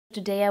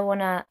Today I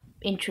want to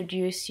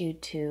introduce you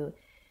to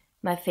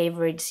my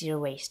favorite zero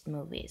waste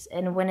movies.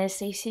 And when I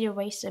say zero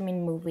waste, I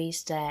mean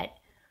movies that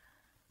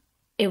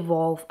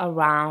evolve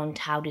around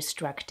how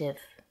destructive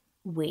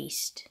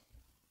waste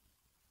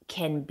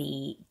can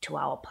be to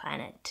our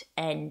planet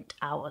and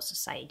our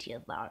society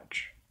at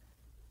large.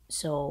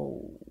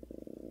 So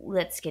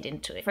let's get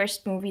into it.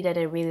 First movie that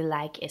I really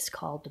like is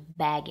called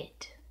Bag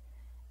It.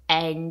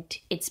 And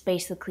it's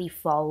basically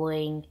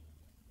following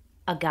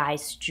a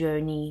guy's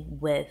journey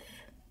with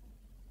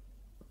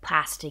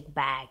plastic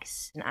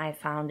bags, and I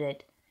found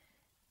it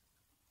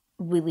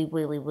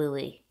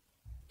really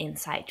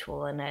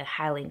insightful, and I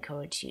highly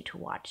encourage you to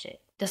watch it.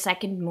 The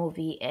second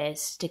movie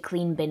is The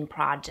Clean Bin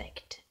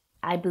Project.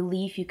 I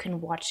believe you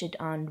can watch it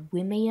on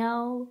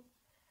Vimeo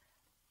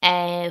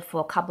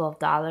for a couple of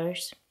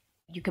dollars.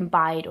 You can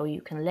buy it or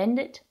you can lend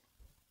it.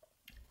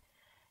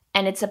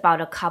 And it's about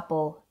a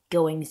couple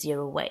going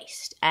zero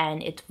waste,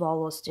 and it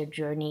follows their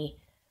journey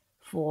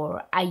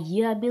for a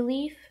year, I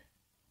believe.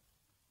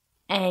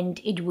 And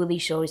it really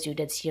shows you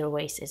that zero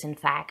waste is in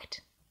fact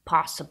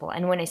possible.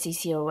 And when I say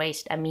zero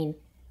waste, I mean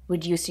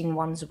reducing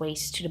one's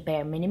waste to the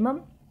bare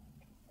minimum.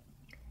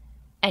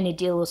 And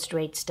it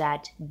illustrates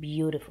that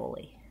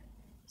beautifully.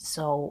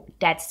 So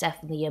that's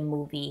definitely a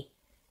movie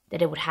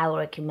that I would highly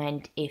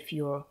recommend if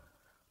you're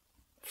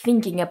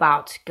thinking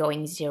about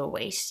going zero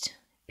waste,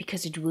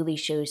 because it really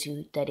shows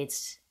you that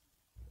it's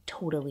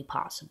totally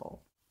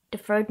possible. The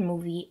third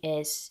movie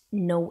is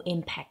No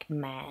Impact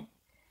Man.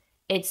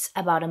 It's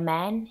about a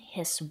man,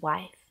 his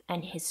wife,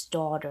 and his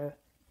daughter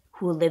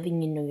who are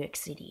living in New York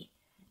City.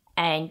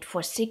 And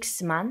for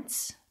 6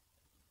 months,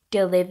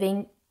 they're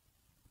living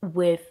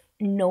with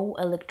no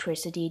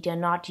electricity. They're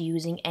not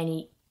using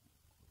any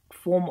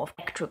form of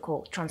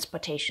electrical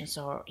transportation.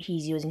 So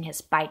he's using his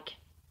bike.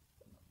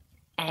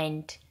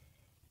 And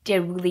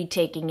they're really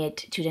taking it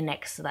to the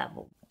next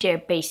level. They're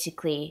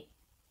basically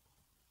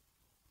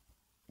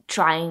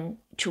trying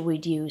to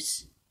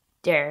reduce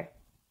their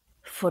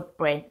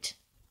footprint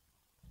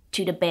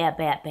to the bare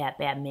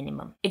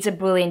minimum. It's a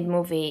brilliant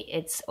movie.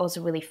 It's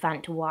also really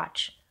fun to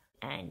watch,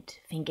 and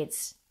I think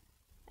it's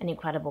an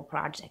incredible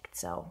project,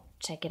 so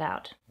check it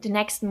out. The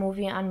next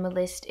movie on my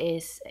list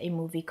is a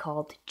movie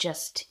called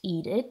Just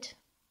Eat It,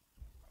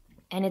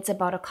 and it's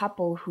about a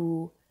couple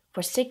who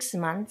for 6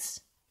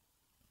 months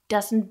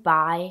doesn't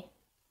buy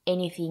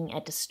anything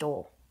at the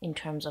store in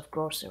terms of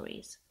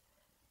groceries,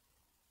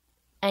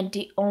 and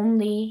they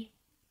only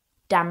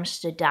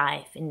dumpster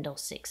dive in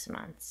those 6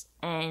 months.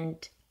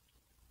 And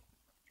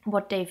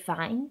what they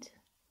find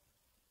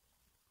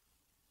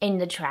in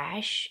the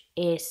trash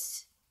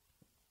is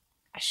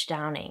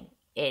astounding.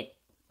 It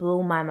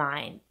blew my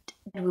mind.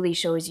 It really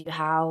shows you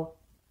how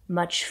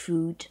much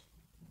food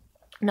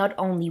not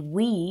only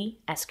we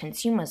as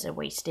consumers are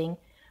wasting,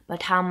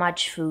 but how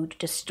much food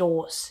the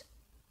stores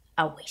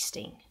are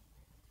wasting.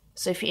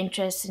 So if you're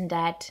interested in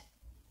that,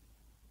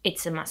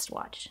 it's a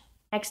must-watch.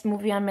 Next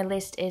movie on my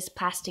list is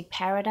Plastic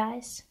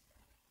Paradise,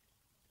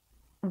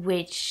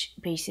 which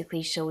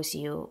basically shows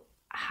you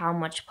how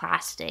much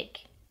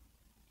plastic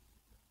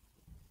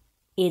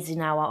is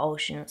in our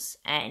oceans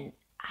and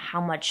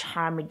how much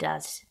harm it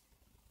does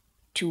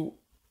to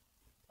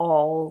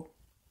all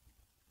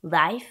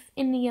life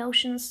in the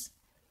oceans.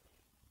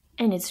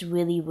 And it's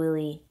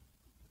really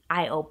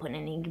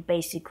eye-opening.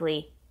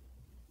 Basically,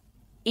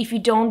 if you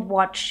don't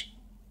watch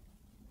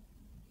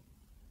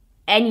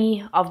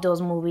any of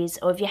those movies,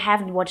 or if you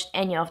haven't watched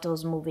any of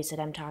those movies that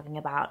I'm talking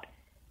about,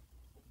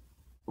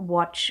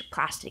 watch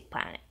Plastic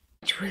Planet.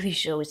 It really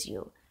shows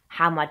you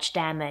how much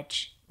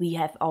damage we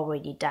have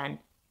already done,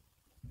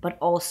 but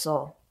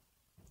also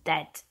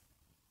that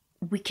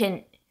we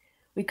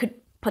could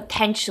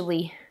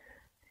potentially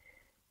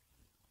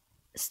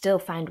still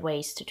find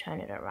ways to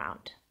turn it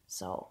around.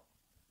 So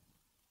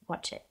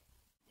watch it.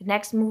 The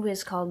next movie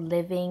is called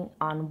Living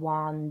on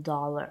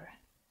 $1,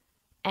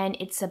 and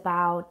it's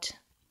about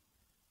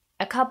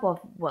a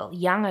couple of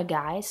younger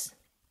guys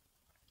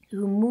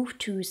who moved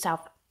to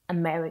South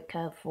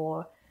America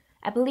for,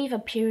 I believe, a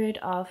period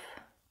of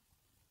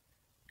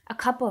a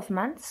couple of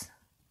months,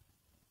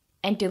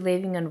 and they're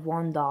living on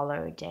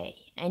 $1 a day.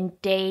 And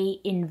they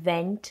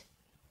invent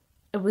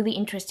a really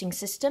interesting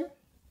system.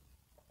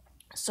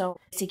 So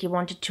basically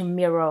wanted to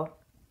mirror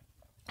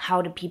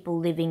how the people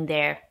living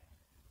there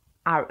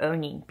are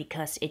earning,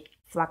 because it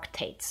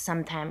fluctuates.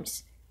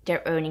 Sometimes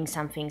they're earning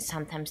something,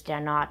 sometimes they're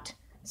not.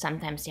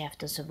 Sometimes they have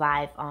to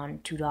survive on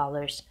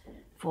 $2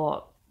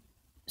 for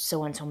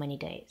so and so many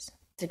days.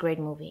 It's a great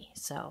movie,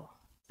 so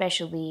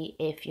especially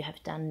if you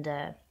have done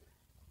the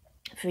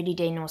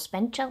 30-day no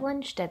spend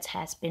challenge that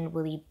has been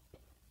really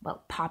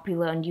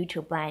popular on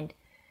YouTube land,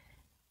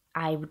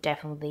 I would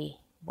definitely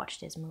watch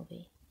this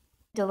movie.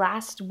 The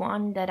last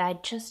one that I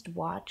just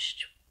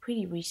watched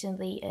pretty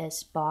recently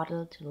is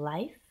Bottled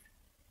Life,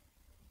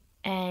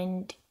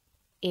 and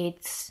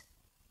it's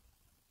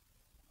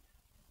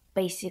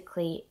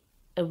basically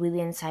a really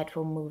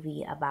insightful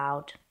movie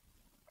about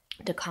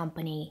the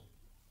company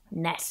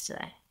Nestle.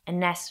 And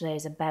Nestle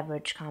is a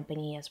beverage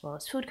company as well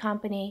as food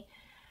company.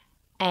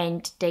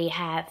 and they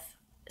have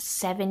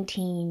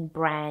 17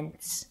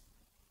 brands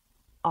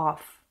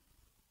of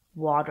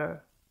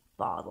water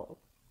bottle.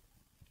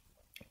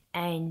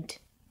 And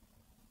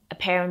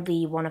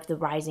apparently one of the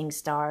rising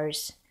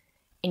stars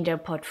in their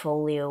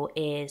portfolio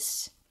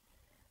is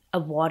a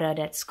water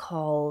that's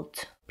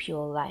called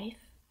Pure Life.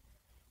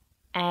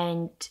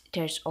 And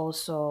there's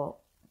also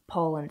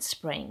Poland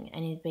Spring,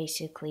 and it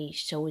basically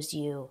shows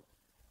you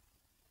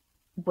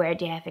where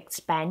they have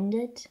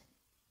expanded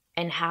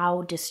and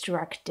how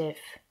destructive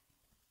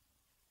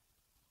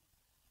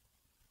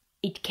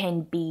it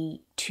can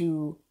be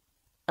to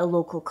a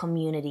local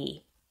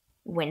community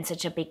when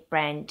such a big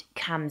brand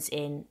comes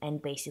in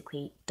and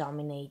basically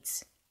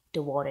dominates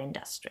the water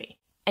industry.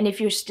 And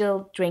if you're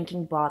still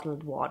drinking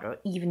bottled water,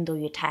 even though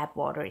your tap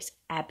water is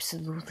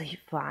absolutely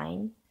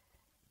fine,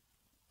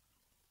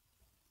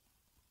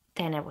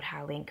 then I would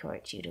highly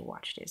encourage you to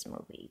watch this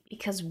movie.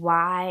 Because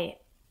why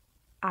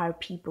are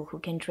people who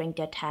can drink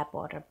their tap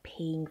water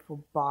paying for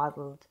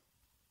bottled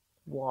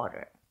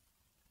water?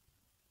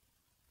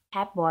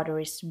 Tap water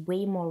is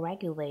way more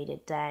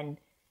regulated than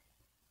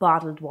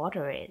bottled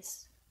water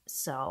is.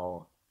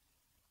 So,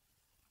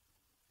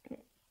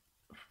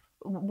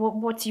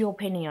 what's your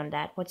opinion on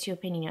that? What's your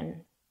opinion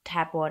on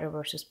tap water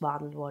versus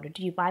bottled water?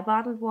 Do you buy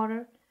bottled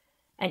water?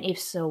 And if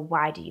so,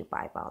 why do you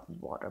buy bottled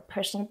water?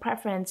 Personal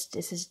preference,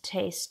 this is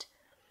taste.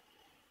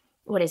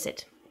 What is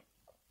it?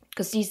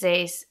 Because these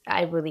days,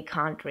 I really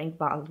can't drink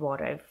bottled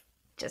water.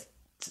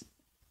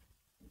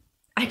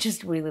 I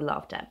just really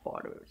love tap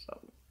water. So,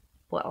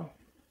 well,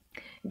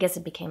 I guess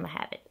it became a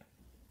habit.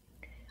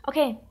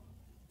 Okay,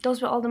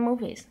 those were all the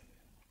movies.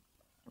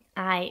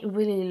 I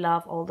really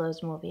love all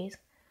those movies.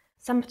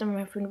 Some of them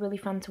have been really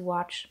fun to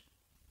watch.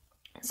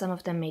 Some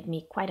of them made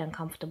me quite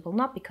uncomfortable,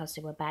 not because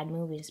they were bad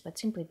movies, but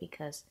simply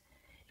because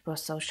it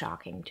was so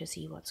shocking to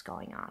see what's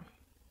going on.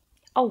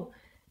 Oh,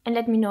 and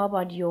let me know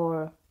about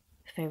your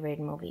favorite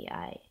movie.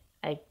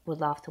 I would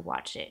love to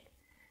watch it.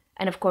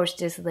 And of course,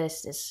 this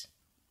list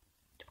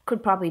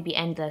could probably be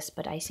endless,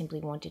 but I simply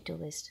wanted to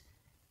list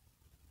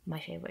my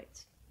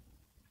favorites.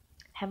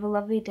 Have a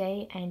lovely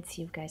day and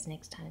see you guys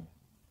next time.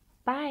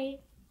 Bye!